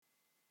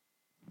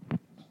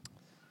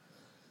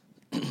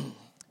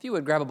If you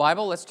would grab a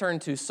Bible, let's turn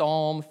to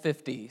Psalm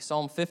 50.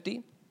 Psalm 50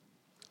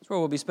 is where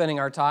we'll be spending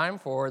our time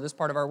for this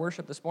part of our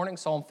worship this morning,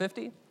 Psalm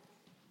 50.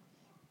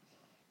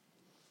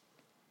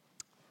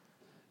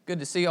 Good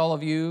to see all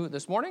of you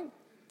this morning.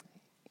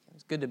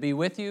 It's good to be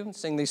with you and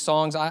sing these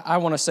songs. I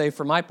want to say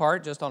for my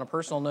part, just on a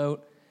personal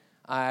note,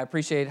 I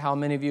appreciate how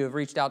many of you have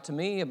reached out to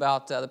me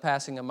about the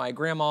passing of my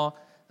grandma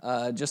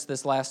just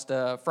this last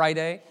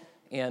Friday.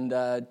 And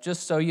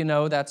just so you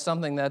know, that's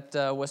something that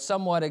was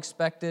somewhat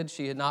expected.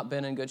 She had not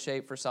been in good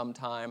shape for some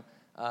time,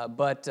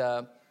 but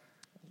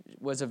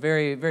was a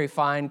very, very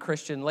fine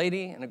Christian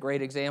lady and a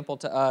great example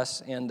to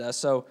us. And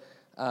so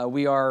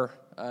we are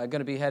going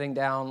to be heading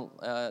down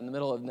in the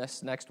middle of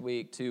next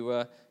week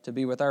to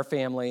be with our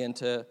family and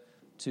to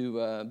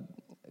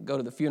go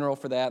to the funeral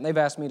for that. And they've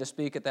asked me to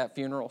speak at that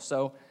funeral.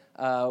 So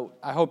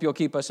I hope you'll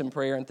keep us in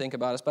prayer and think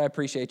about us. But I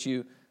appreciate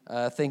you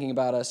thinking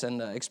about us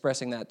and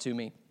expressing that to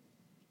me.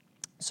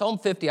 Psalm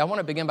 50, I want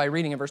to begin by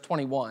reading in verse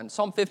 21.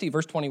 Psalm 50,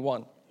 verse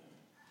 21.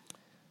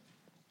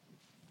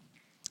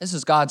 This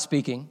is God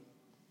speaking.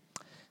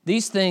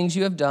 These things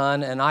you have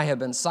done, and I have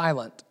been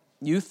silent.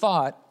 You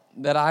thought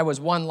that I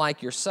was one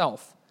like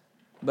yourself,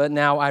 but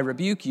now I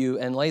rebuke you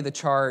and lay the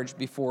charge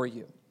before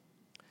you.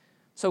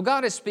 So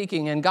God is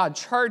speaking, and God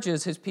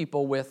charges his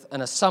people with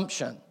an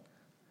assumption.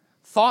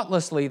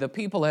 Thoughtlessly, the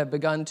people have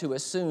begun to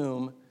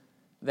assume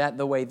that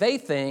the way they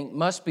think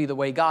must be the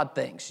way God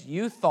thinks.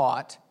 You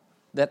thought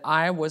that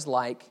I was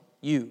like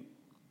you.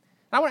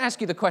 I want to ask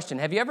you the question,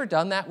 have you ever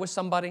done that with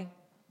somebody?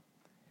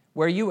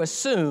 Where you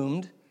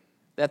assumed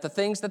that the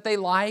things that they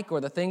like or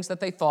the things that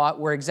they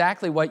thought were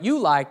exactly what you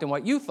liked and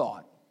what you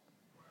thought.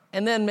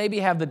 And then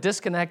maybe have the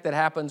disconnect that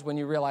happens when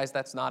you realize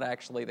that's not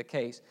actually the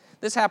case.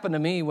 This happened to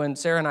me when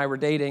Sarah and I were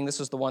dating. This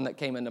was the one that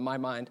came into my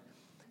mind.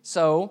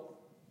 So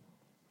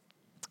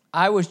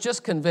I was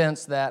just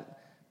convinced that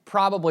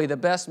probably the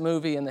best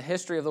movie in the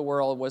history of the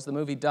world was the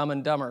movie Dumb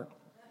and Dumber.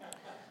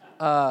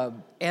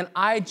 And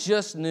I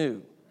just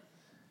knew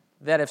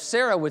that if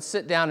Sarah would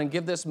sit down and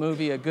give this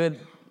movie a good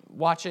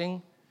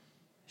watching,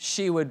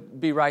 she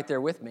would be right there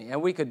with me. And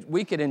we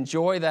could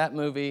enjoy that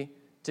movie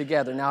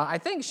together. Now, I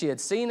think she had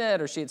seen it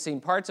or she had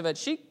seen parts of it.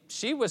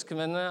 She was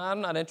convinced,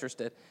 I'm not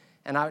interested.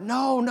 And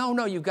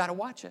no, you've got to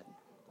watch it.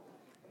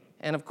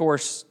 And of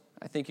course,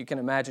 I think you can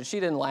imagine,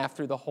 she didn't laugh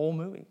through the whole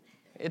movie.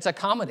 It's a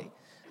comedy.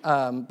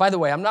 By the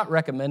way, I'm not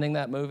recommending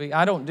that movie.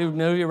 I don't do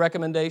movie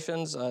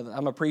recommendations.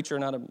 I'm a preacher,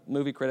 not a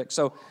movie critic.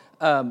 So,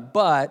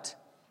 but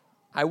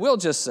I will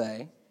just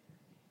say,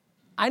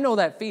 I know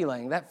that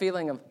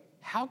feeling of,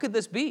 how could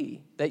this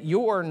be that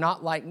you're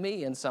not like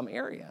me in some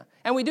area?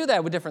 And we do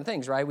that with different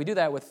things, right? We do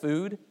that with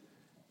food.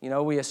 You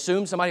know, we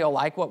assume somebody will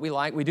like what we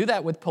like. We do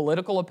that with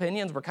political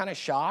opinions. We're kind of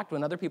shocked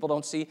when other people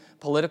don't see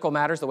political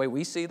matters the way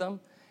we see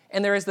them.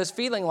 And there is this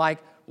feeling like,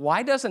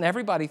 why doesn't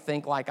everybody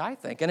think like I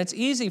think? And it's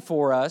easy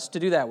for us to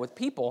do that with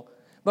people,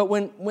 but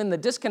when the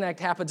disconnect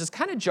happens, it's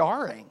kind of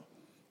jarring.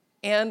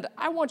 And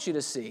I want you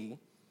to see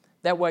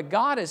that what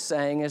God is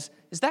saying is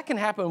that can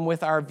happen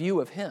with our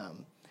view of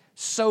him,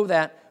 so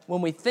that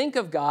when we think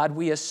of God,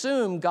 we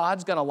assume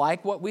God's going to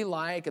like what we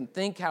like and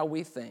think how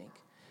we think.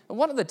 And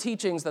one of the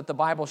teachings that the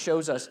Bible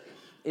shows us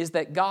is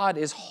that God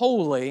is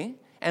holy,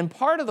 and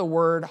part of the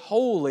word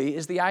holy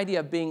is the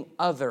idea of being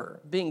other,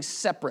 being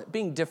separate,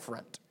 being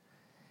different.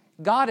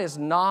 God is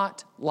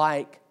not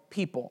like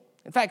people.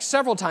 In fact,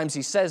 several times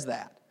he says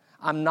that.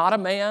 I'm not a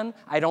man.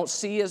 I don't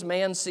see as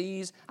man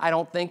sees. I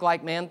don't think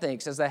like man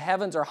thinks. As the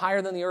heavens are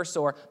higher than the earth,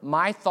 so are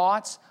my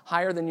thoughts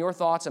higher than your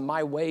thoughts and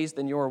my ways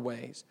than your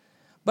ways.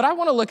 But I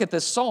want to look at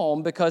this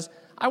psalm because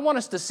I want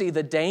us to see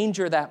the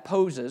danger that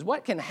poses.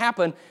 What can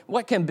happen,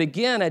 what can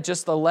begin at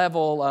just the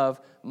level of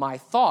my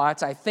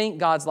thoughts, I think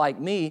God's like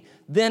me,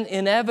 then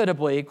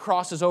inevitably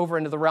crosses over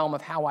into the realm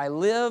of how I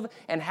live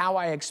and how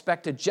I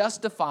expect to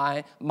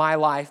justify my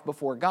life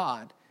before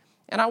God.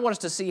 And I want us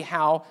to see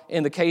how,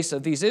 in the case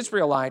of these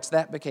Israelites,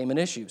 that became an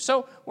issue.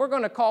 So we're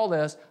going to call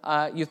this,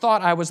 You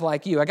Thought I Was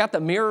Like You. I got the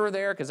mirror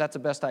there because that's the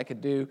best I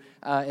could do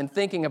in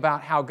thinking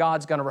about how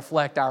God's going to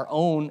reflect our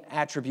own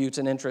attributes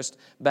and interests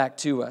back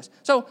to us.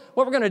 So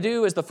what we're going to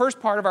do is the first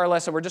part of our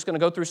lesson, we're just going to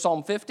go through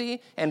Psalm 50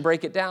 and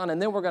break it down,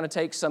 and then we're going to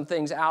take some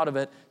things out of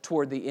it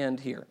toward the end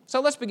here.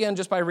 So let's begin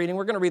just by reading.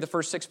 We're going to read the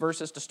first 6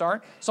 verses to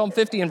start. Psalm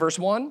 50 and verse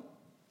 1.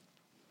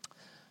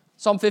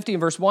 Psalm 50 and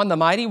verse 1, the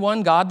mighty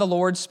one, God the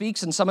Lord,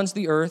 speaks and summons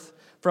the earth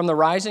from the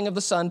rising of the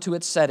sun to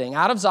its setting.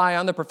 Out of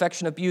Zion, the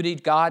perfection of beauty,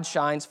 God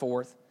shines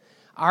forth.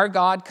 Our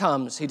God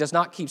comes. He does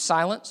not keep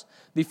silence.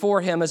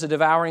 Before him is a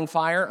devouring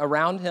fire.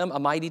 Around him, a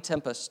mighty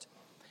tempest.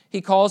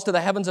 He calls to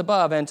the heavens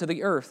above and to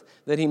the earth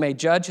that he may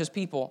judge his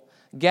people.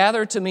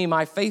 Gather to me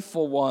my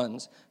faithful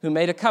ones who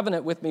made a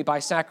covenant with me by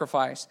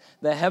sacrifice.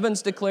 The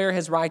heavens declare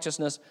his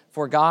righteousness,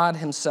 for God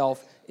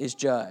himself is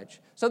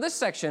judge. So this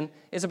section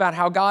is about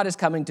how God is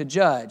coming to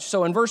judge.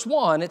 So in verse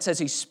 1, it says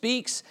he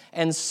speaks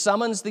and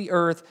summons the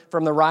earth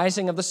from the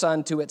rising of the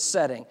sun to its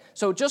setting.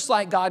 So just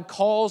like God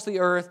calls the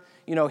earth,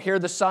 here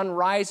the sun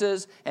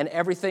rises and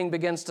everything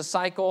begins to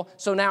cycle.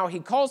 So now he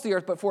calls the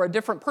earth, but for a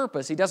different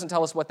purpose. He doesn't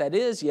tell us what that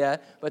is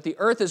yet, but the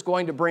earth is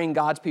going to bring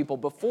God's people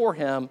before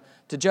him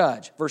to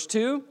judge. Verse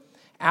 2,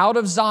 out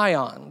of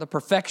Zion, the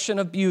perfection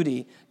of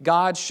beauty,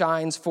 God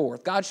shines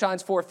forth. God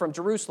shines forth from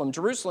Jerusalem.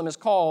 Jerusalem is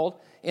called,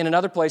 in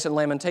another place in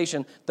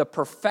Lamentation, the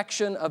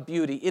perfection of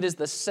beauty. It is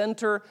the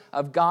center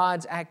of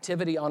God's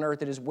activity on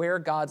earth. It is where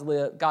God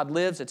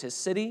lives. It's his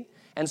city.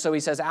 And so he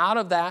says, out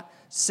of that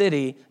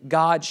city,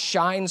 God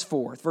shines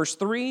forth. Verse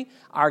 3,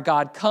 our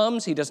God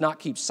comes. He does not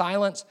keep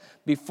silence.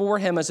 Before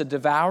him is a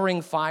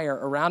devouring fire.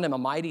 Around him a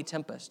mighty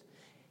tempest.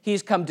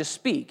 He's come to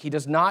speak. He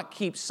does not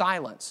keep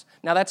silence.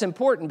 Now that's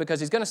important because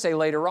he's going to say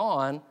later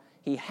on,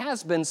 he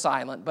has been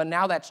silent, but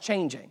now that's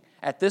changing.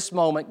 At this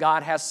moment,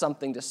 God has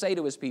something to say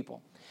to his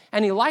people.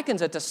 And he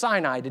likens it to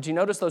Sinai. Did you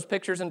notice those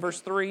pictures in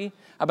verse 3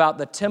 about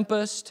the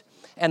tempest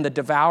and the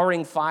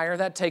devouring fire?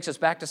 That takes us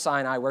back to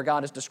Sinai, where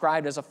God is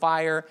described as a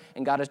fire,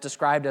 and God is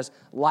described as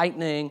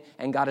lightning,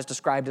 and God is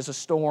described as a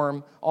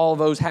storm. All of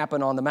those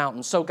happen on the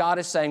mountain. So God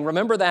is saying,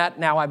 remember that,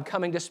 now I'm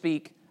coming to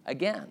speak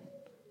again.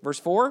 Verse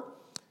 4,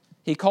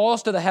 he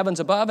calls to the heavens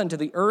above and to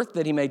the earth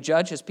that he may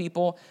judge his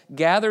people.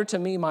 Gather to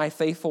me my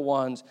faithful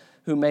ones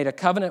who made a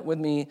covenant with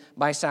me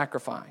by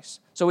sacrifice.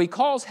 So he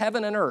calls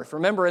heaven and earth.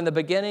 Remember, in the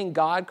beginning,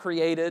 God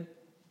created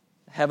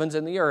heavens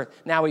and the earth.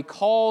 Now he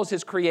calls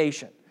his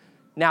creation.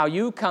 Now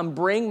you come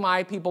bring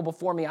my people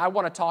before me. I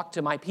want to talk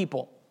to my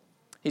people.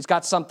 He's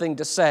got something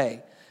to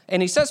say.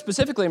 And he says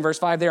specifically in verse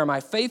 5, they are my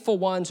faithful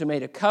ones who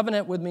made a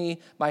covenant with me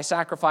by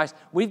sacrifice.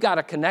 We've got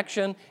a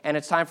connection, and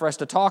it's time for us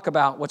to talk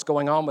about what's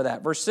going on with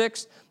that. Verse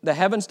 6, the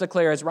heavens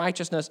declare his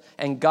righteousness,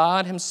 and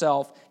God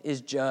himself is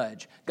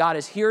judge. God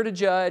is here to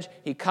judge.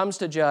 He comes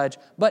to judge.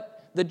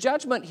 But the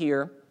judgment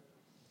here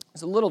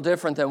is a little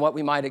different than what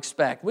we might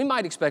expect. We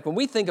might expect, when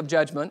we think of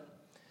judgment,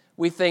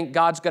 we think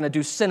God's going to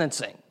do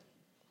sentencing.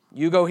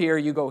 You go here,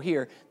 you go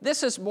here.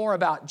 This is more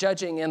about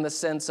judging in the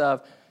sense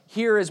of,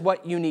 here is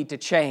what you need to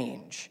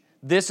change.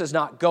 This is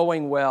not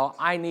going well.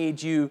 I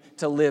need you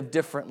to live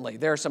differently.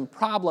 There are some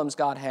problems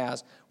God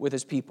has with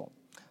his people.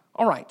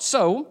 All right,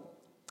 so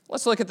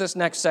let's look at this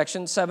next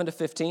section, 7 to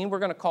 15. We're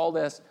going to call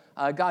this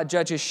God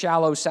judges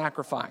shallow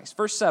sacrifice.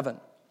 Verse 7,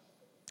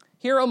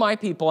 hear, O my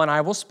people, and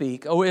I will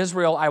speak. O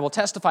Israel, I will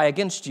testify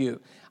against you.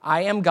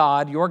 I am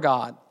God, your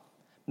God.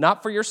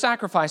 Not for your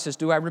sacrifices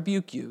do I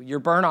rebuke you. Your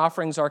burnt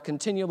offerings are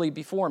continually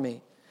before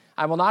me.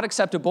 I will not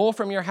accept a bull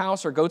from your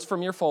house or goats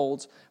from your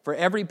folds, for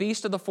every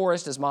beast of the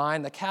forest is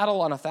mine, the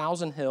cattle on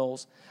 1,000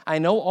 hills. I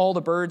know all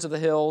the birds of the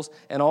hills,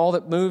 and all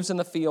that moves in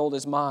the field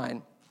is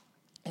mine.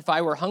 If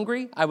I were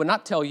hungry, I would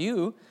not tell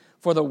you,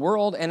 for the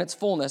world and its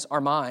fullness are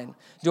mine.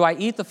 Do I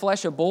eat the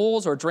flesh of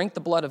bulls or drink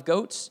the blood of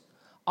goats?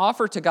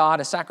 Offer to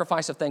God a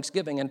sacrifice of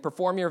thanksgiving and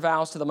perform your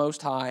vows to the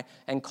Most High,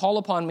 and call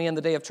upon me in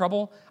the day of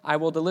trouble. I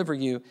will deliver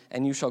you,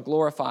 and you shall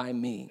glorify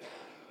me.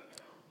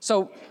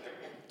 So,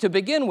 to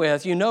begin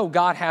with,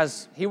 God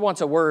he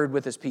wants a word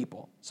with his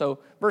people. So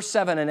verse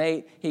 7 and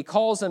 8, he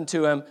calls them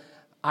to him,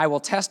 I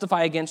will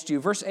testify against you.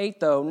 Verse 8,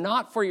 though,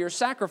 not for your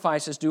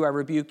sacrifices do I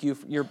rebuke you.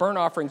 Your burnt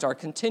offerings are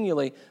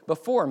continually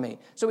before me.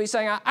 So he's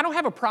saying, I don't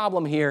have a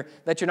problem here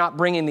that you're not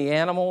bringing the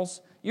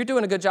animals. You're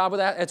doing a good job with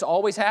that. It's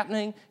always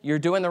happening. You're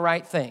doing the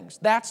right things.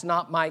 That's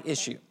not my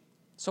issue.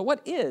 So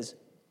what is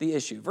the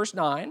issue? Verse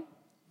 9,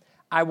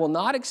 I will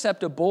not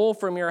accept a bull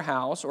from your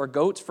house or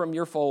goats from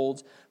your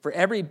folds, for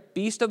every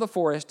beast of the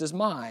forest is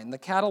mine, the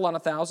cattle on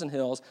 1,000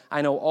 hills.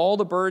 I know all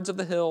the birds of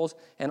the hills,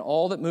 and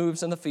all that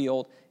moves in the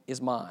field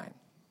is mine.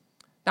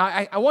 Now,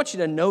 I want you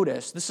to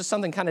notice, this is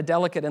something kind of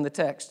delicate in the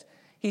text.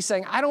 He's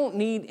saying, I don't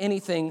need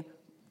anything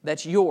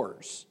that's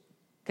yours.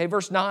 Okay,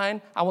 verse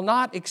 9, I will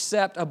not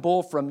accept a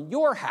bull from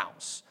your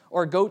house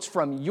or goats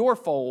from your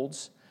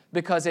folds,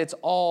 because it's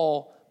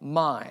all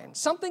mine.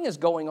 Something is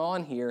going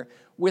on here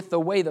with the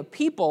way the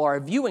people are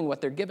viewing what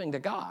they're giving to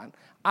God.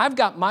 I've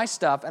got my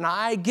stuff, and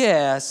I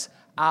guess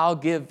I'll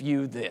give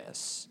you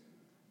this.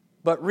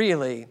 But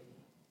really,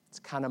 it's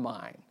kind of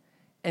mine.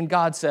 And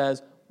God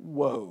says,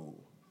 whoa,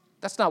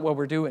 that's not what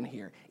we're doing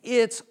here.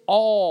 It's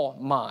all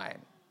mine.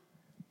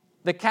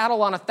 The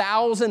cattle on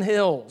 1,000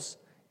 hills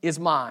is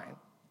mine.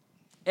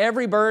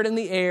 Every bird in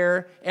the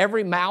air,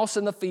 every mouse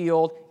in the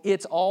field,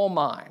 it's all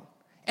mine.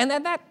 And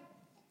then that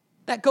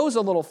goes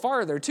a little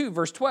farther too.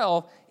 Verse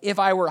 12, if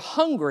I were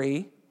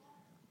hungry,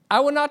 I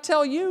would not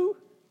tell you,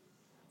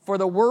 for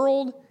the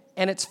world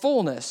and its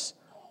fullness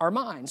are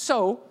mine.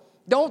 So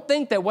don't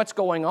think that what's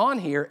going on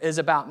here is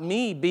about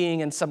me being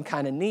in some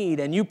kind of need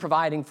and you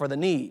providing for the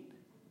need.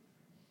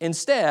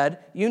 Instead,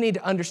 you need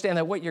to understand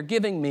that what you're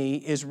giving me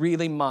is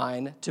really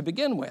mine to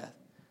begin with.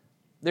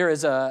 There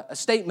is a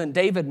statement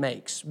David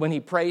makes when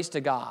he prays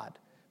to God.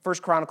 1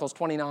 Chronicles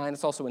 29,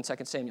 it's also in 2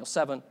 Samuel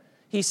 7.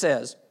 He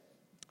says,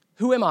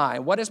 who am I?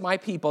 What is my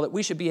people that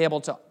we should be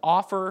able to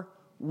offer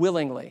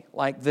willingly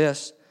like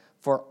this?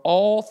 For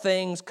all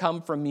things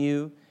come from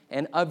you,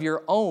 and of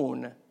your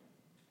own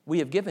we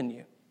have given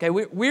you. Okay,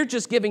 we're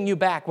just giving you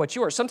back what's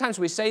yours. Sometimes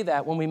we say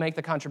that when we make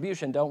the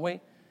contribution, don't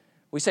we?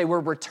 We say we're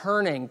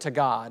returning to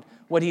God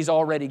what he's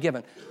already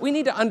given. We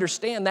need to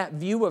understand that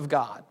view of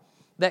God,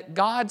 that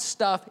God's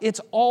stuff, it's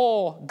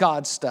all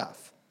God's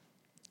stuff.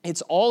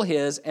 It's all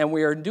his, and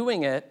we are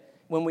doing it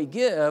when we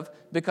give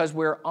because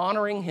we're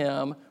honoring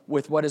him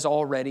with what is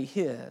already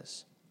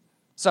his.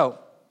 So,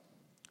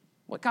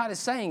 what God is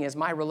saying is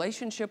my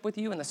relationship with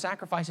you and the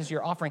sacrifices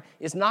you're offering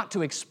is not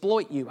to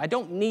exploit you. I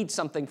don't need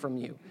something from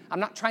you. I'm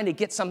not trying to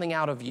get something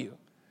out of you.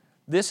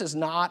 This is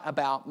not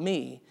about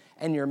me,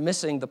 and you're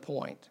missing the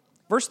point.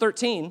 Verse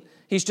 13,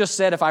 he's just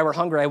said, if I were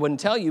hungry, I wouldn't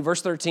tell you.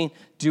 Verse 13,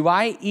 do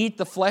I eat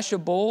the flesh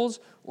of bulls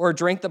or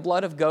drink the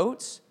blood of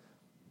goats?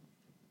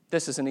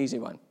 This is an easy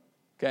one,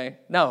 okay?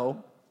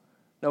 No,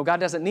 God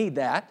doesn't need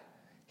that.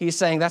 He's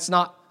saying that's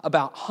not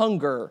about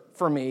hunger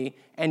for me,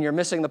 and you're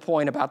missing the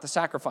point about the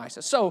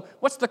sacrifices. So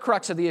what's the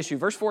crux of the issue?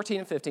 Verse 14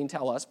 and 15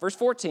 tell us. Verse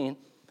 14,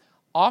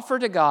 offer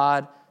to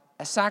God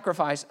a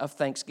sacrifice of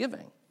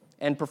thanksgiving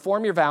and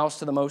perform your vows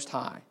to the Most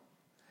High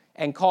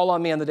and call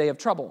on me on the day of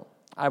trouble.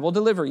 I will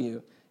deliver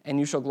you, and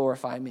you shall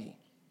glorify me.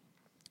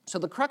 So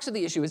the crux of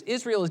the issue is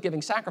Israel is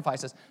giving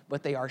sacrifices,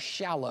 but they are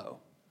shallow.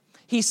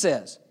 He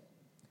says,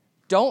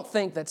 don't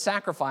think that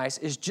sacrifice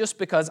is just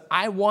because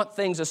I want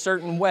things a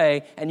certain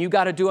way, and you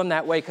got to do them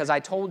that way because I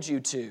told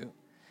you to.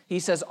 He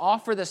says,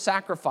 offer the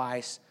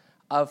sacrifice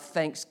of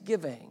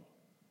thanksgiving.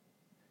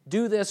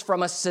 Do this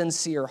from a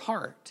sincere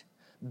heart.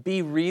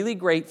 Be really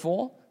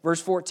grateful.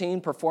 Verse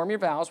 14, perform your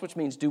vows, which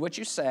means do what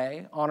you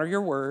say, honor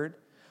your word.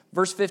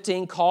 Verse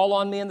 15, call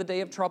on me in the day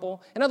of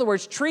trouble. In other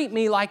words, treat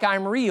me like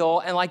I'm real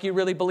and like you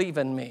really believe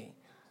in me.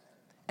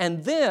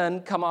 And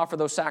then come offer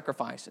those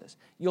sacrifices.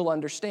 You'll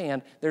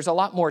understand there's a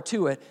lot more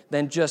to it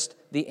than just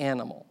the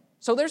animal.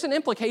 So there's an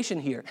implication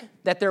here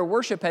that their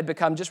worship had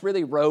become just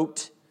really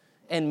rote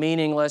and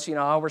meaningless.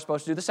 We're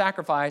supposed to do the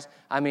sacrifice.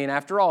 I mean,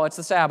 after all, it's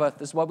the Sabbath.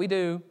 This is what we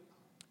do.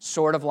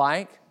 Sort of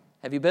like,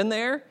 have you been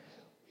there?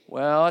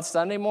 Well, it's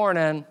Sunday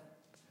morning.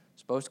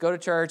 Supposed to go to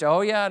church.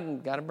 Oh, yeah,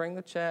 got to bring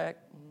the check.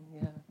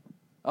 Yeah.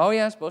 Oh,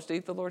 yeah, supposed to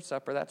eat the Lord's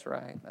Supper. That's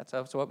right.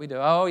 That's what we do.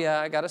 Oh, yeah,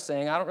 I got to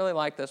sing. I don't really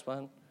like this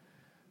one,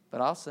 but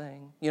I'll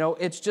sing.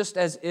 It's just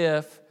as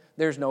if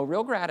there's no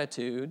real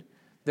gratitude,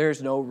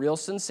 there's no real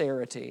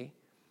sincerity,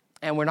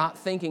 and we're not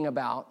thinking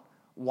about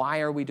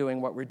why are we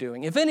doing what we're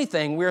doing. If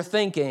anything, we're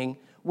thinking,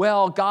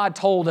 well, God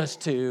told us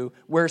to,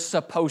 we're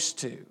supposed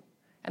to.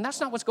 And that's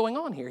not what's going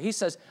on here. He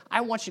says,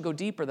 I want you to go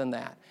deeper than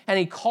that. And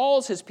he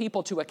calls his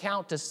people to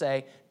account to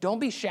say, don't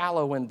be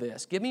shallow in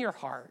this. Give me your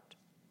heart.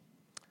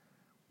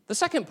 The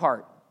second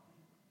part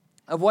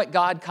of what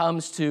God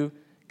comes to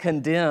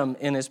condemn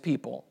in his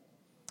people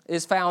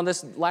is found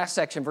this last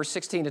section, verse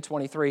 16 to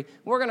 23.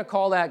 We're going to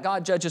call that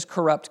God judges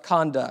corrupt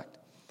conduct.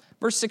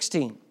 Verse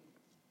 16.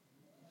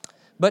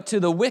 But to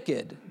the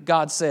wicked,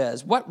 God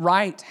says, what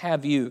right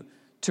have you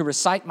to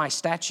recite my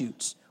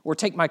statutes or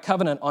take my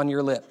covenant on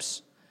your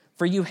lips?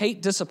 For you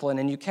hate discipline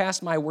and you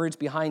cast my words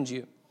behind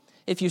you.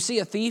 If you see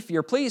a thief,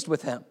 you're pleased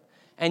with him,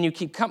 and you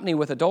keep company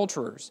with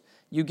adulterers.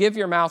 You give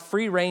your mouth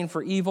free rein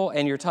for evil,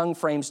 and your tongue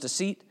frames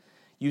deceit.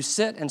 You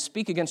sit and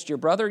speak against your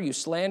brother. You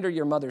slander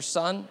your mother's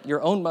son,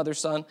 your own mother's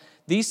son.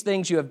 These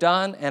things you have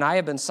done, and I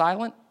have been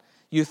silent.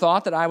 You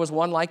thought that I was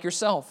one like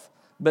yourself,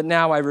 but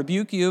now I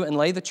rebuke you and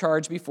lay the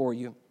charge before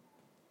you.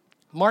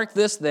 Mark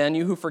this then,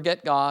 you who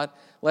forget God,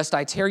 lest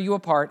I tear you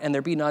apart and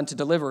there be none to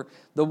deliver.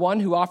 The one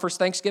who offers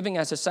thanksgiving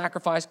as a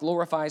sacrifice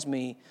glorifies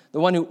me.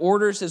 The one who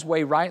orders his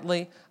way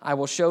rightly, I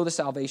will show the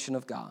salvation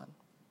of God.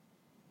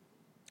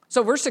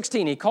 So verse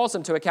 16, he calls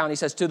them to account. He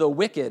says, to the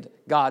wicked,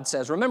 God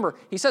says. Remember,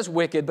 he says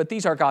wicked, but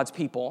these are God's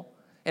people.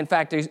 In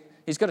fact,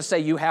 he's going to say,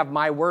 you have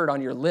my word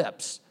on your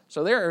lips.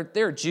 So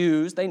they're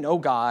Jews, they know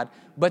God,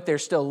 but they're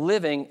still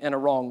living in a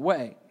wrong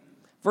way.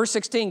 Verse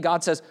 16,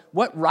 God says,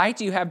 what right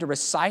do you have to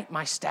recite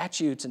my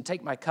statutes and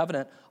take my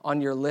covenant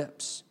on your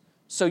lips?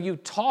 So you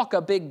talk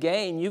a big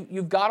game.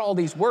 You've got all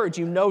these words.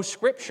 You know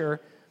Scripture.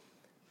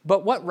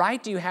 But what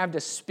right do you have to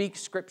speak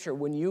Scripture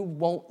when you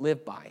won't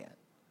live by it?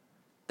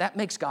 That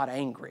makes God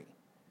angry.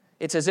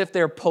 It's as if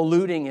they're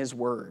polluting his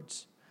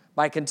words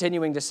by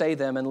continuing to say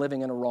them and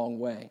living in a wrong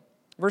way.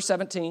 Verse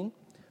 17,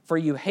 for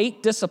you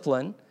hate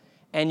discipline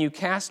and you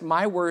cast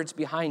my words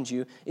behind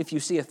you. If you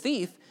see a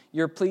thief,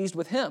 you're pleased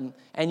with him,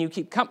 and you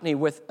keep company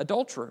with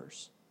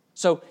adulterers.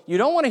 So you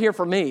don't want to hear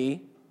from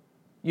me.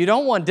 You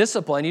don't want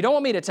discipline. You don't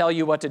want me to tell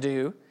you what to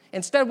do.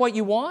 Instead, what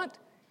you want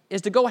is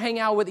to go hang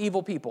out with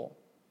evil people.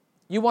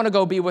 You want to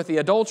go be with the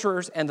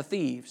adulterers and the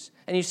thieves.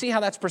 And you see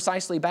how that's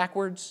precisely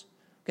backwards?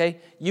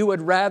 Okay? You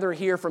would rather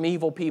hear from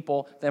evil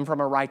people than from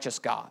a righteous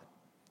God.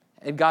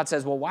 And God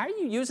says, well, why are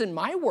you using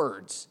my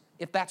words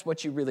if that's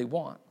what you really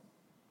want?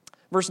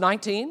 Verse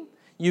 19,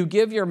 you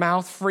give your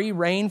mouth free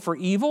rein for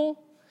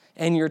evil,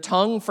 and your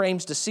tongue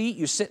frames deceit.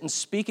 You sit and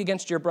speak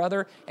against your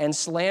brother and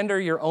slander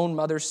your own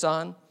mother's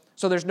son.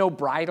 So there's no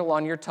bridle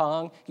on your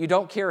tongue. You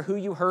don't care who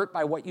you hurt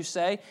by what you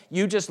say.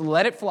 You just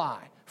let it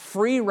fly.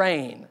 Free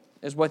rein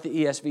is what the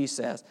ESV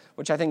says,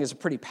 which I think is a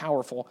pretty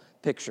powerful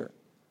picture.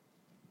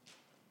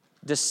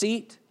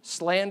 Deceit,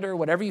 slander,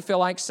 whatever you feel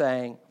like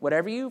saying,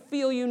 whatever you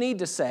feel you need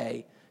to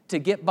say to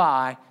get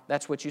by,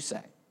 that's what you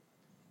say.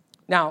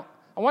 Now,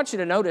 I want you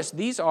to notice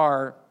these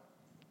are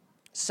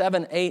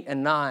 7, 8,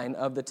 and 9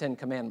 of the 10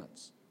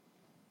 commandments.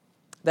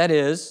 That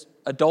is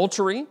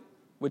adultery,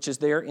 which is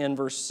there in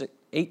verse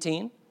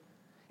 18,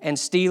 and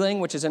stealing,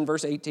 which is in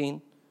verse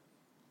 18,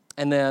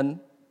 and then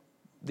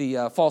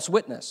the false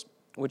witness,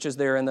 which is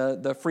there in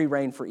the free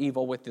rein for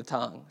evil with the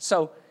tongue.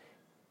 So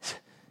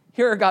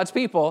here are God's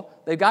people.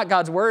 They've got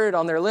God's word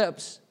on their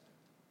lips,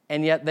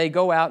 and yet they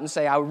go out and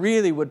say, I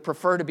really would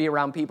prefer to be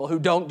around people who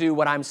don't do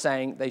what I'm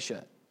saying they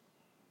should.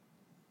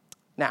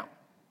 Now,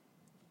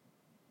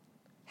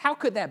 how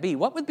could that be?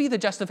 What would be the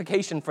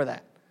justification for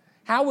that?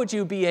 How would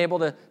you be able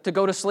to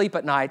go to sleep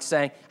at night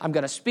saying, I'm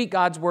going to speak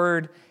God's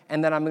word,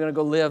 and then I'm going to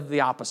go live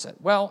the opposite?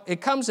 Well, it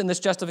comes in this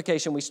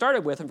justification we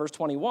started with in verse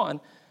 21.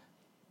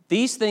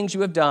 These things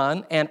you have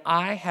done, and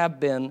I have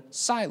been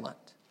silent.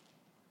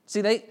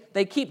 See,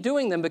 they keep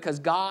doing them because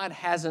God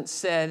hasn't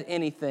said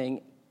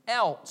anything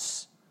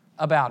else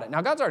about it.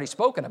 Now, God's already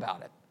spoken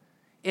about it.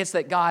 It's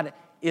that God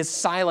is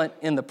silent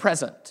in the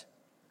present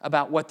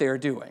about what they're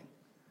doing.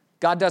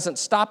 God doesn't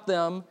stop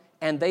them,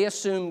 and they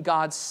assume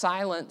God's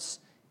silence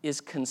is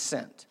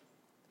consent,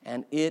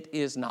 and it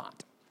is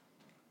not.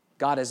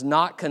 God is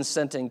not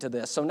consenting to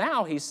this. So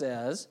now he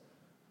says,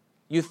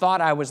 you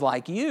thought I was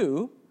like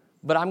you,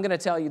 but I'm going to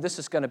tell you this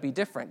is going to be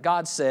different.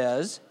 God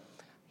says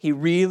he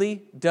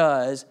really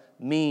does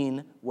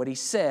mean what he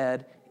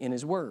said in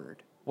his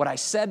word. What I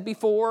said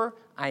before,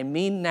 I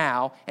mean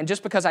now. And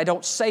just because I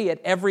don't say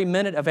it every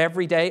minute of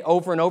every day,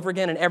 over and over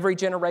again, in every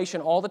generation,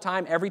 all the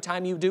time, every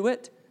time you do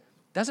it,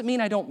 doesn't mean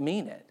I don't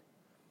mean it.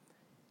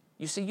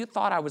 You see, you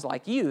thought I was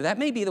like you. That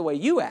may be the way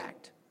you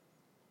act.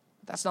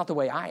 That's not the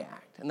way I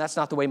act, and that's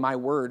not the way my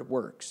word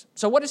works.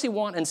 So what does he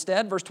want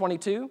instead? Verse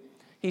 22,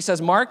 he says,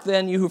 Mark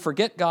then, you who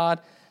forget God,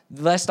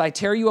 lest I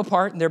tear you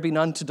apart and there be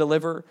none to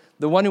deliver.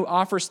 The one who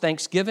offers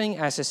thanksgiving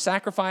as his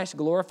sacrifice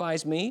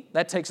glorifies me.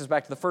 That takes us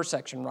back to the first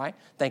section, right?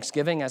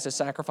 Thanksgiving as his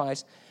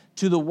sacrifice.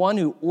 To the one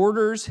who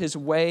orders his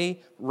way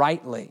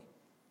rightly,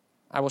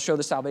 I will show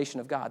the salvation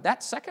of God.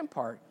 That second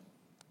part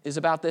is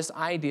about this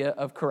idea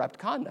of corrupt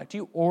conduct.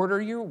 You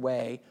order your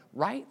way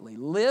rightly.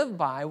 Live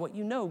by what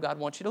you know God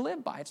wants you to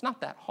live by. It's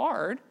not that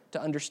hard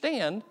to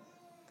understand.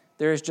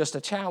 There is just a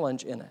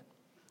challenge in it.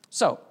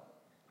 So,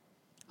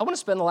 I want to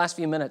spend the last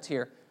few minutes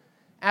here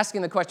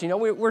asking the question,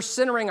 we're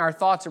centering our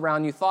thoughts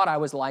around you thought I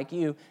was like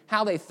you,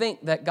 how they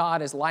think that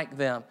God is like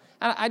them.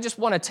 And I just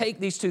want to take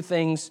these two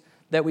things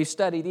that we've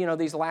studied,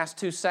 these last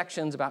two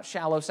sections about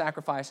shallow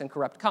sacrifice and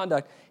corrupt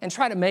conduct, and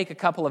try to make a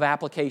couple of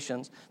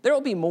applications. There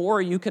will be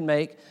more you can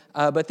make,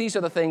 but these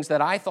are the things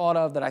that I thought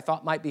of that I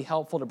thought might be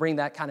helpful to bring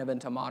that kind of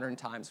into modern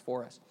times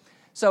for us.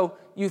 So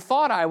you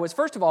thought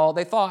first of all,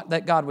 they thought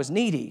that God was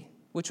needy,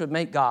 which would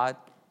make God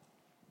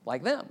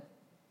like them,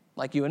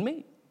 like you and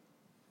me.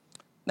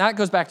 Now it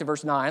goes back to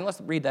verse 9. Let's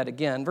read that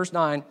again. Verse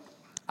 9,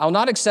 I'll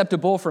not accept a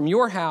bull from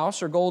your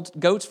house or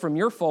goats from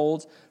your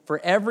folds,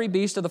 for every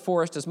beast of the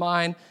forest is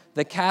mine,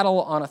 the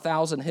cattle on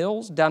 1,000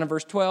 hills. Down in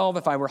verse 12,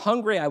 if I were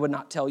hungry, I would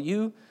not tell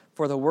you,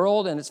 for the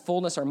world and its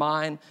fullness are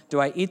mine. Do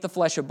I eat the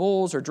flesh of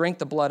bulls or drink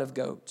the blood of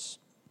goats?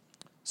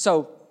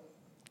 So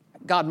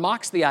God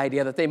mocks the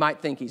idea that they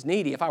might think he's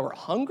needy. If I were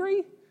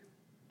hungry?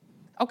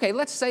 Okay,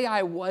 let's say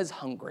I was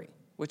hungry,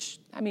 which,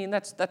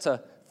 that's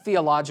a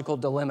theological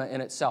dilemma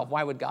in itself.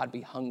 Why would God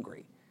be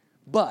hungry?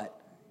 But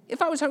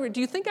if I was hungry,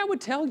 do you think I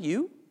would tell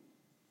you?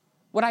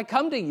 Would I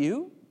come to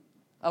you?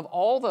 Of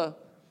all the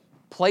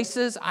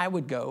places I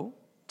would go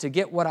to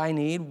get what I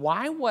need,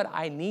 why would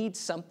I need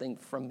something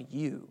from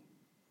you?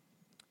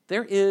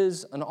 There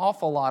is an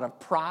awful lot of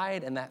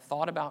pride in that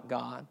thought about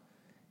God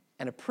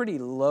and a pretty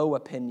low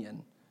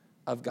opinion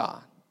of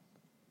God.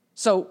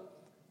 So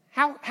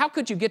how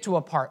could you get to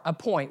a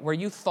point where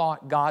you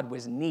thought God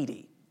was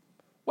needy?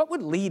 What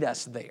would lead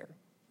us there?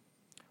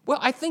 Well,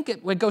 I think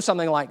it would go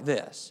something like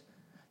this.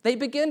 They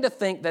begin to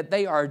think that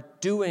they are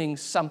doing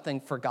something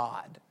for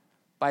God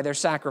by their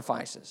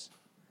sacrifices,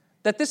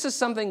 that this is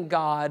something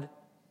God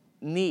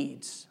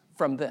needs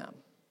from them,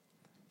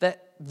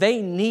 that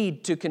they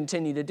need to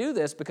continue to do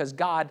this because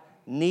God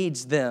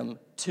needs them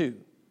to.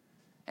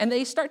 And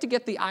they start to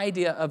get the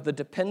idea of the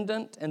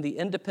dependent and the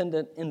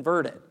independent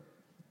inverted.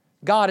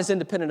 God is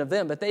independent of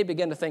them, but they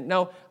begin to think,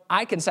 no,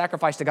 I can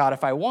sacrifice to God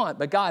if I want,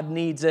 but God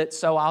needs it,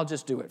 so I'll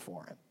just do it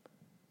for him.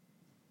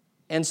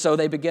 And so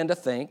they begin to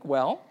think,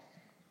 well,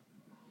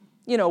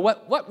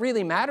 what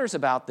really matters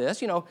about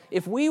this,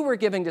 if we were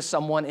giving to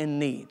someone in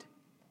need,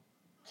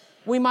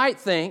 we might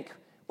think,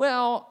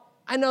 well,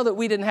 I know that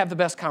we didn't have the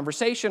best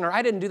conversation or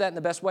I didn't do that in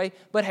the best way,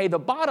 but hey, the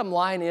bottom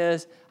line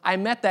is I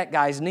met that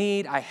guy's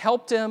need, I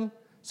helped him,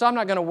 so I'm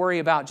not going to worry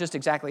about just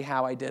exactly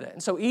how I did it.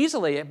 And so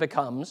easily it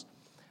becomes,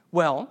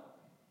 well,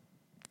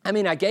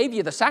 I gave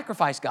you the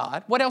sacrifice,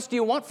 God. What else do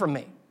you want from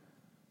me?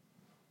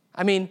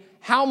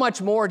 How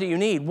much more do you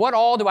need? What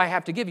all do I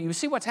have to give you? You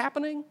see what's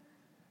happening?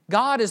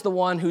 God is the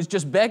one who's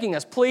just begging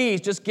us,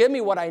 please, just give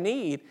me what I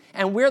need.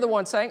 And we're the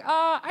ones saying,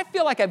 I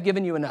feel like I've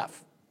given you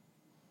enough.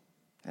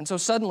 And so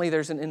suddenly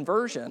there's an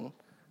inversion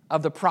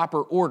of the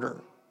proper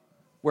order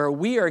where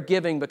we are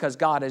giving because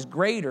God is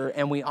greater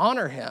and we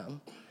honor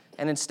him,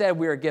 and instead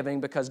we are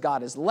giving because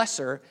God is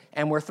lesser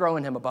and we're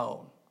throwing him a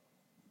bone.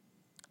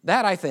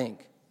 That, I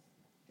think,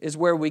 is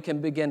where we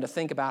can begin to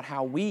think about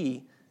how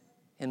we,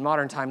 in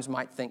modern times,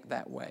 might think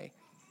that way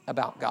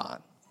about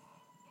God.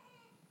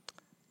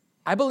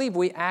 I believe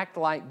we act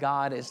like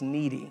God is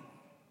needy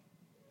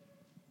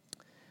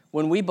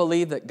when we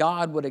believe that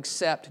God would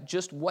accept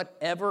just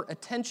whatever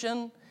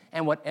attention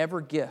and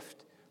whatever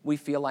gift we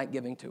feel like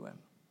giving to him.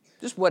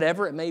 Just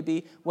whatever it may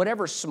be,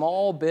 whatever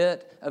small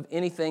bit of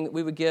anything that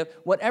we would give,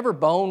 whatever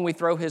bone we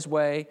throw his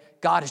way,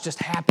 God is just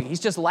happy. He's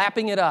just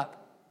lapping it up.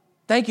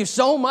 Thank you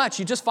so much.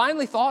 You just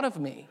finally thought of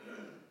me.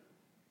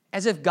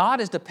 As if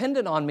God is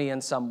dependent on me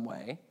in some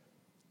way,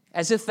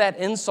 as if that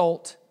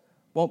insult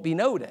won't be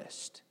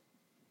noticed.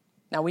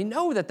 Now, we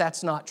know that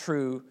that's not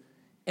true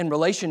in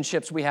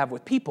relationships we have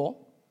with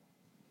people.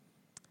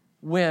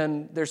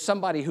 When there's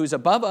somebody who's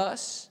above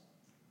us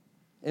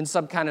in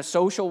some kind of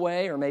social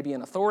way or maybe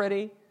in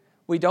authority,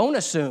 we don't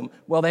assume,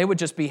 well, they would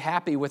just be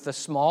happy with the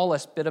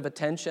smallest bit of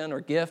attention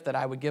or gift that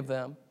I would give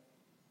them.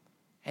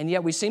 And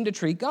yet we seem to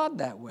treat God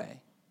that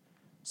way.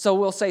 So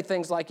we'll say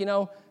things like,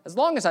 as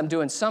long as I'm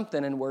doing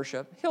something in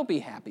worship, he'll be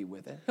happy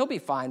with it. He'll be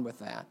fine with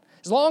that.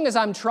 As long as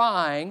I'm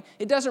trying,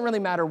 it doesn't really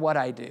matter what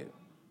I do.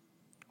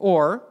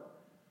 Or,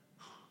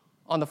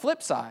 on the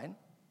flip side,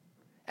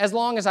 as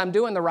long as I'm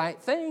doing the right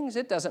things,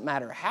 it doesn't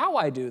matter how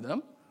I do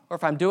them, or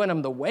if I'm doing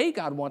them the way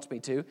God wants me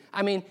to.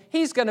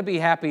 He's going to be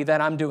happy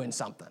that I'm doing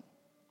something.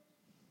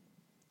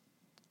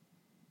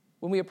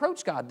 When we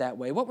approach God that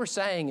way, what we're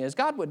saying is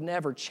God would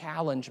never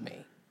challenge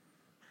me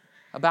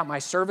about my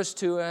service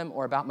to him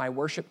or about my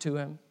worship to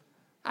him.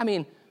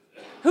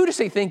 Who does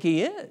he think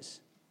he is?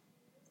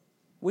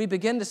 We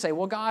begin to say,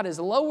 well, God is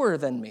lower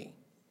than me.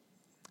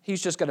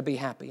 He's just going to be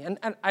happy. And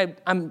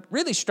I'm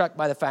really struck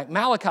by the fact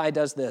Malachi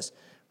does this,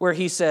 where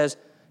he says,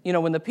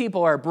 when the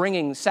people are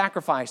bringing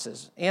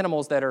sacrifices,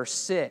 animals that are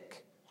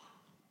sick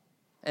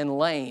and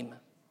lame,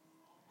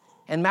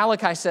 and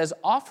Malachi says,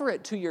 offer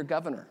it to your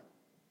governor.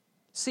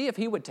 See if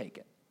he would take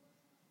it.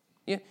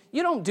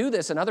 You don't do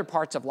this in other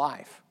parts of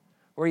life,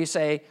 where you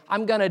say,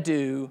 I'm going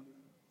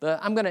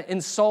to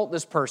insult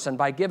this person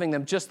by giving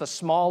them just the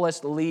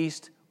smallest,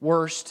 least,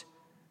 worst.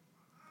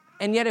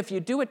 And yet if you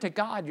do it to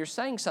God, you're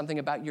saying something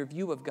about your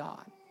view of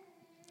God.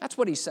 That's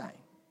what he's saying.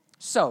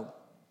 So,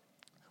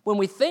 when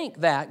we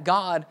think that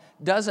God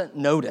doesn't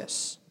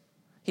notice,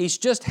 he's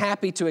just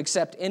happy to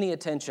accept any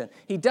attention,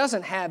 he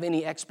doesn't have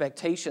any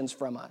expectations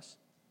from us,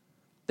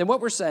 then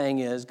what we're saying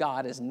is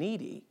God is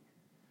needy,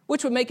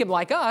 which would make him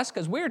like us,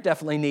 because we're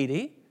definitely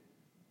needy.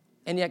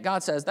 And yet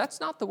God says, that's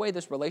not the way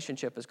this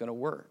relationship is going to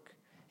work.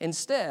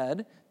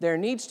 Instead, there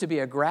needs to be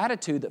a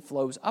gratitude that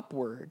flows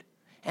upward,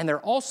 and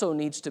there also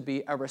needs to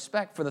be a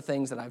respect for the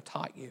things that I've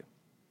taught you.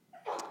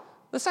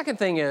 The second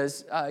thing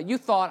is, you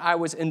thought I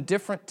was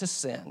indifferent to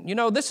sin.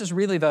 This is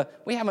really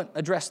we haven't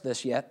addressed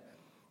this yet.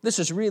 This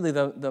is really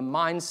the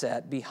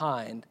mindset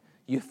behind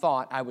you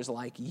thought I was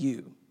like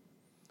you.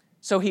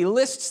 So he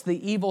lists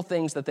the evil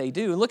things that they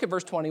do. Look at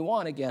verse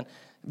 21 again.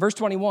 Verse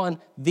 21,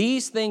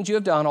 these things you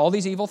have done, all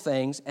these evil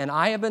things, and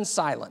I have been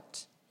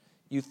silent.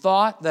 You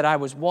thought that I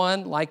was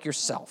one like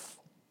yourself.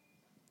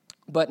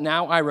 But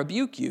now I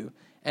rebuke you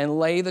and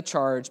lay the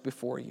charge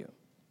before you.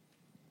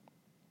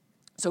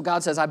 So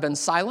God says, I've been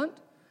silent,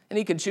 and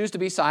he can choose to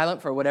be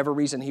silent for whatever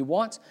reason he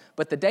wants,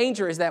 but the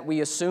danger is that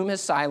we assume his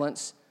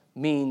silence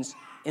means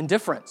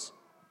indifference.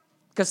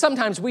 Because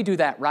sometimes we do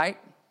that, right?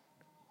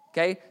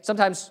 Okay?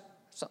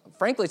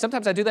 Frankly,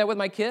 sometimes I do that with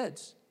my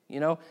kids.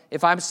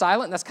 If I'm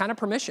silent, that's kind of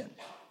permission.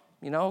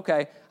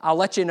 Okay, I'll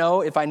let you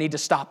know if I need to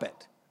stop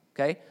it.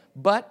 Okay?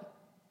 But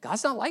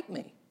God's not like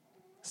me.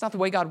 It's not the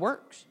way God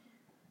works.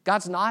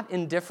 God's not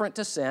indifferent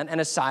to sin, and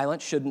his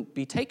silence shouldn't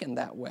be taken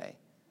that way.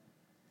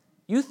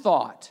 You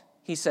thought,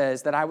 he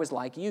says, that I was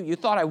like you. You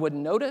thought I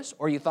wouldn't notice,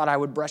 or you thought I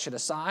would brush it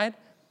aside.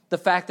 The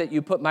fact that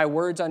you put my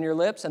words on your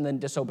lips and then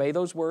disobey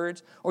those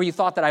words, or you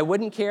thought that I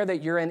wouldn't care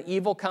that you're in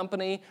evil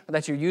company, or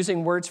that you're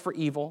using words for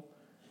evil.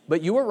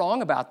 But you were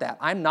wrong about that.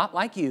 I'm not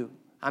like you.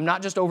 I'm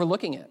not just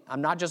overlooking it.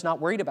 I'm not just not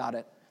worried about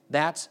it.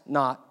 That's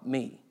not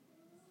me.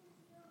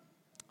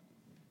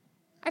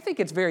 I think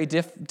it's very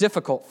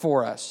difficult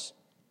for us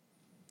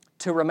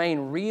to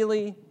remain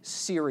really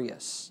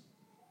serious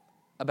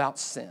about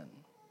sin.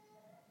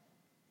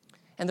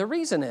 And the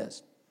reason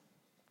is,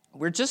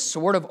 we're just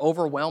sort of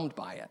overwhelmed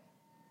by it.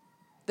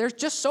 There's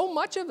just so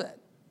much of it.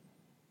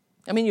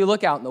 You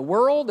look out in the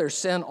world, there's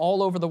sin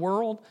all over the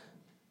world.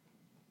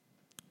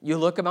 You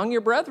look among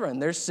your brethren,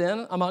 there's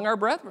sin among our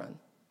brethren.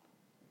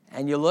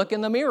 And you look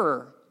in the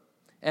mirror,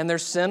 and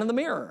there's sin in the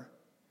mirror.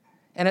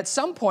 And at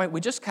some point, we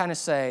just kind of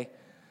say,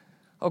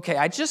 okay,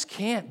 I just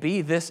can't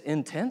be this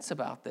intense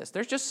about this.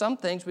 There's just some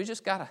things we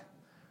just got to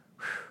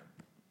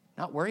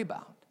not worry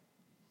about.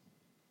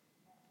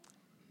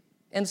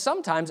 And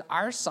sometimes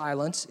our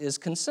silence is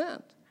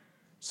consent.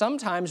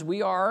 Sometimes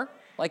we are,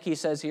 like he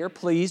says here,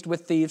 pleased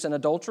with thieves and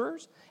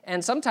adulterers.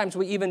 And sometimes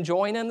we even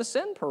join in the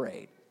sin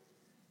parade.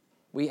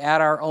 We add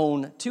our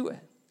own to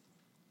it.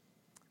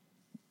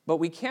 But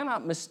we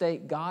cannot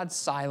mistake God's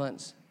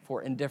silence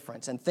for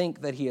indifference and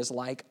think that he is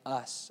like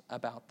us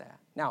about that.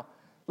 Now,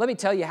 let me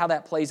tell you how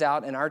that plays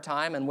out in our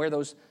time and where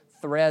those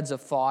threads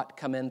of thought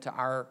come into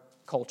our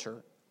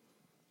culture.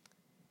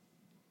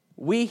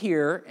 We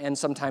hear, and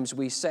sometimes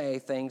we say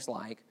things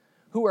like,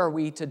 who are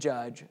we to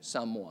judge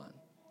someone?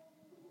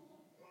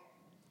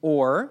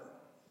 Or,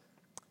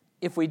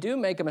 if we do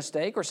make a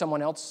mistake or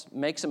someone else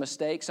makes a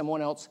mistake,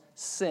 someone else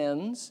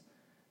sins,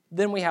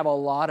 then we have a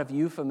lot of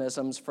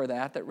euphemisms for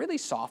that really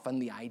soften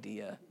the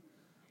idea.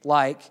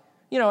 Like,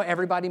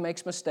 everybody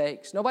makes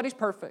mistakes. Nobody's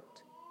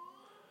perfect.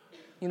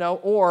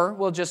 Or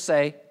we'll just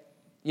say,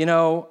 it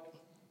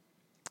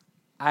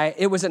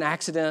was an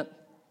accident.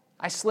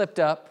 I slipped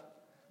up.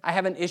 I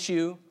have an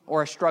issue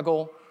or a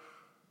struggle.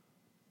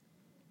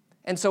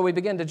 And so we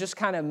begin to just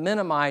kind of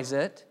minimize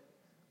it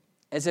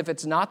as if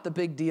it's not the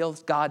big deal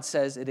God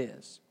says it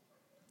is.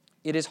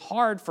 It is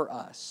hard for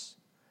us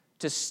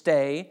to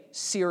stay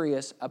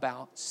serious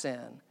about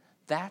sin.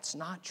 That's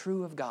not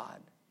true of God.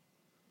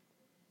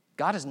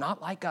 God is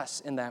not like us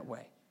in that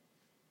way.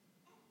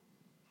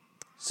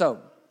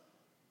 So,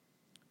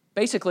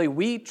 basically,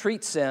 we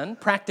treat sin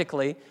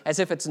practically as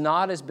if it's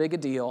not as big a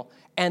deal,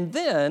 and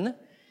then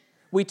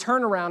we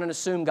turn around and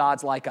assume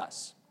God's like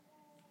us.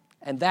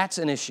 And that's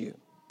an issue,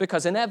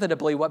 because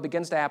inevitably what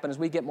begins to happen is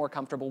we get more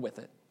comfortable with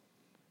it,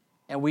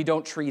 and we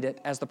don't treat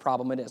it as the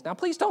problem it is. Now,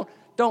 please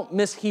don't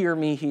mishear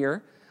me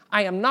here.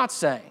 I am not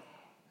saying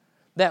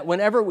that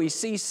whenever we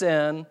see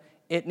sin,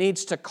 it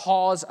needs to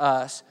cause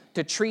us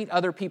to treat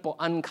other people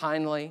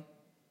unkindly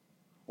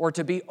or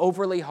to be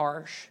overly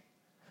harsh.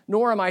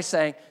 Nor am I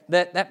saying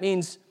that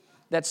means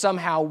that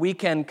somehow we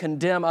can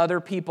condemn other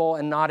people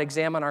and not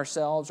examine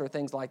ourselves or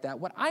things like that.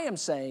 What I am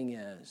saying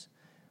is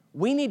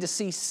we need to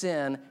see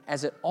sin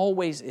as it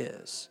always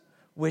is,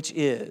 which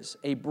is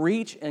a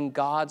breach in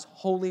God's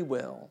holy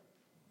will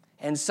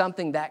and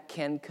something that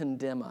can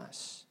condemn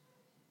us.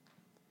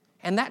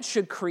 And that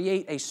should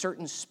create a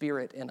certain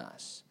spirit in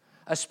us,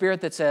 a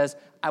spirit that says,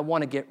 I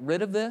want to get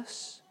rid of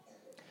this,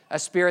 a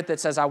spirit that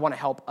says, I want to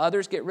help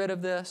others get rid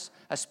of this,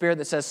 a spirit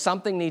that says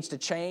something needs to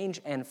change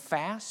and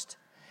fast,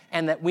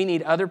 and that we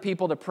need other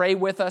people to pray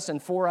with us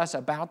and for us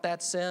about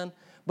that sin.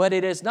 But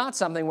it is not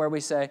something where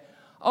we say,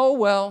 oh,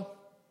 well,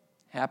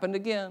 happened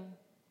again.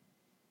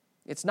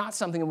 It's not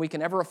something we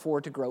can ever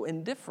afford to grow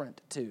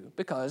indifferent to,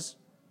 because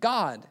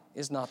God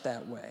is not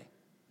that way.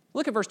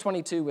 Look at verse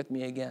 22 with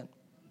me again.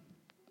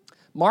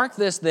 Mark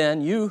this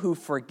then, you who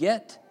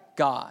forget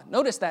God.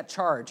 Notice that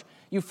charge.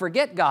 You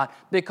forget God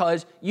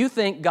because you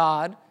think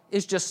God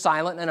is just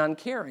silent and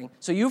uncaring.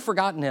 So you've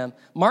forgotten him.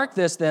 Mark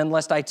this then,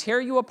 lest I tear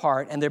you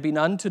apart and there be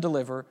none to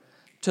deliver.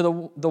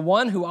 To the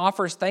one who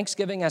offers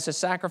thanksgiving as a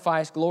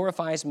sacrifice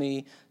glorifies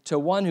me. To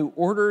one who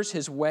orders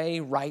his way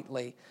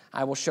rightly,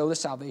 I will show the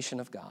salvation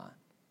of God.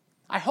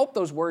 I hope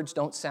those words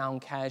don't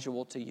sound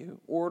casual to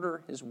you.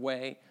 Order his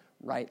way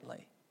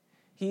rightly.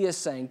 He is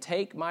saying,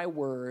 take my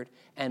word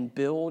and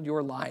build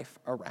your life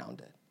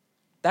around it.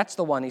 That's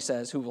the one, he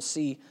says, who will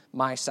see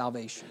my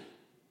salvation.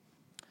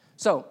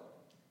 So,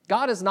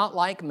 God is not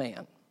like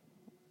man.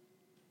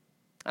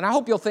 And I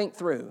hope you'll think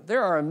through.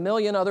 There are a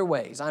million other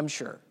ways, I'm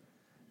sure,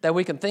 that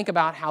we can think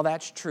about how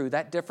that's true,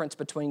 that difference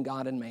between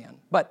God and man.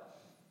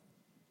 But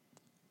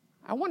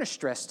I want to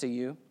stress to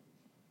you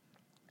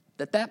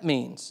that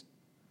means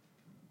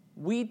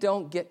we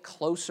don't get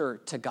closer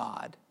to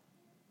God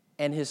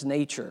and his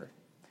nature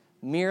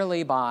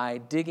merely by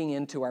digging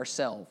into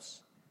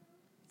ourselves,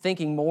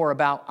 thinking more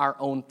about our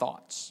own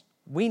thoughts.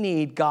 We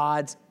need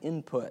God's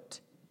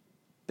input,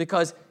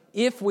 because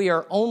if we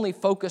are only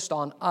focused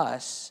on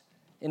us,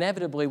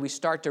 inevitably we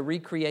start to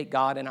recreate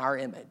God in our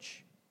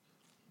image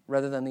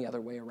rather than the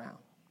other way around.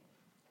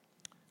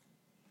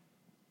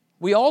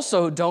 We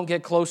also don't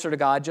get closer to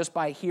God just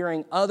by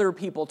hearing other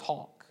people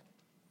talk.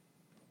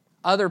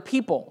 Other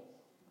people,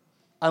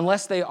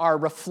 unless they are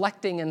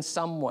reflecting in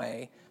some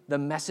way the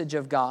message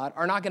of God,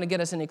 are not going to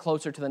get us any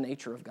closer to the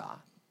nature of God.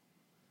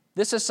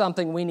 This is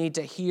something we need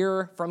to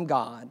hear from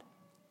God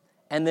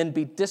and then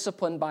be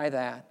disciplined by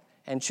that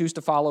and choose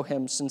to follow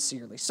him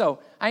sincerely. So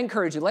I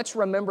encourage you, let's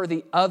remember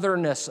the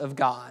otherness of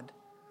God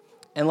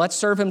and let's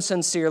serve him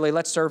sincerely.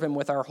 Let's serve him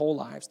with our whole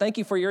lives. Thank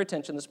you for your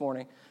attention this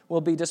morning.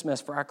 We'll be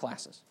dismissed for our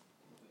classes.